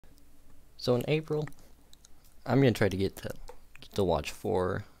So in April, I'm gonna try to get to watch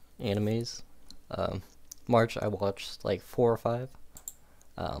 4 animes. Um, March I watched like 4 or 5.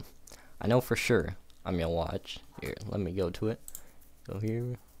 Um, I know for sure I'm gonna watch. Here, let me go to it. Go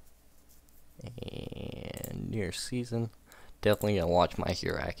here and near season. Definitely gonna watch My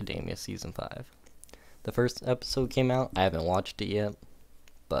Hero Academia season 5. The first episode came out. I haven't watched it yet,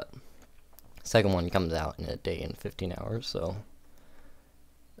 but second one comes out in a day and 15 hours. So,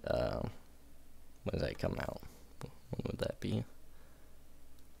 when does that come out? When would that be?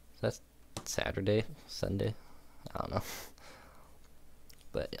 That's Saturday, Sunday. I don't know,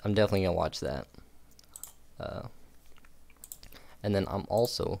 but I'm definitely gonna watch that. Uh, and then I'm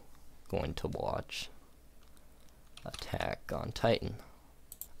also going to watch Attack on Titan.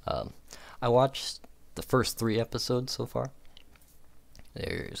 Um, I watched the first 3 episodes so far.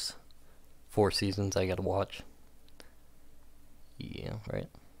 There's 4 seasons I gotta watch. Yeah, right.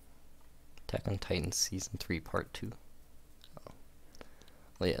 Attack on Titan season 3 part 2.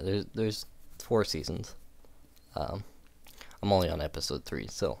 Well, yeah, there's 4 seasons. I'm only on episode 3,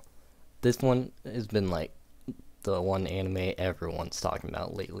 so this one has been like the one anime everyone's talking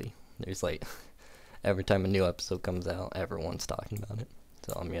about lately. There's like every time a new episode comes out, everyone's talking about it.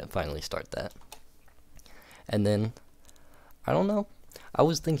 So I'm gonna finally start that. And then I don't know. I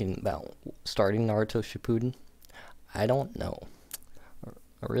was thinking about starting Naruto Shippuden. I don't know.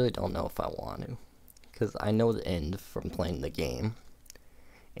 I really don't know if I want to, because I know the end from playing the game,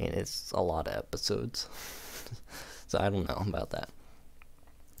 and it's a lot of episodes. So I don't know about that.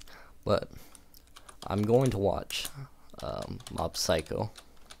 But I'm going to watch Mob Psycho.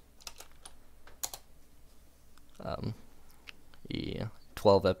 Yeah,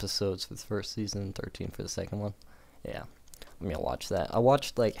 12 episodes for the first season, 13 for the second one. Yeah, I'm gonna watch that. I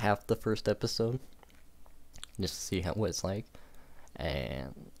watched like half the first episode just to see what it's like,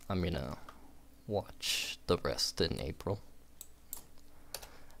 and I'm gonna watch the rest in April.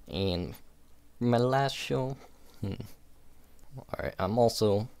 And my last show, alright, I'm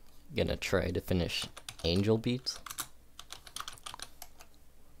also gonna try to finish Angel Beats,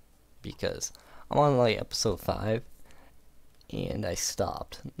 because I'm on like episode 5 and I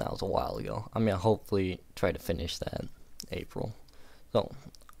stopped. That was a while ago. I'm gonna hopefully try to finish that April. So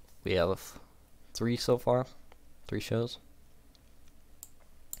we have 3 so far, 3 shows.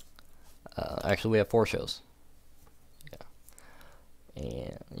 Actually, we have 4 shows. Yeah,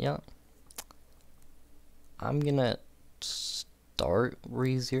 and yeah, I'm gonna start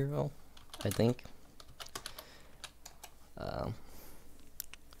ReZero, I think.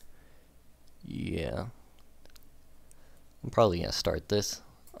 Yeah, I'm probably gonna start this.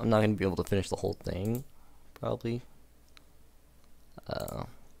 I'm not gonna be able to finish the whole thing, probably.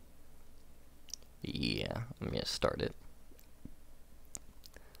 Yeah, I'm gonna start it.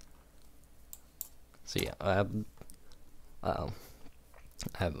 So yeah, I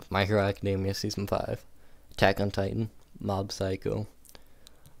have My Hero Academia season 5, Attack on Titan, Mob Psycho.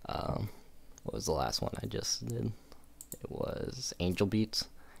 What was the last one I just did? It was Angel Beats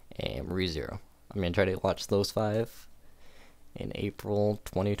and ReZero. I'm gonna try to watch those 5 in April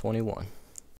 2021.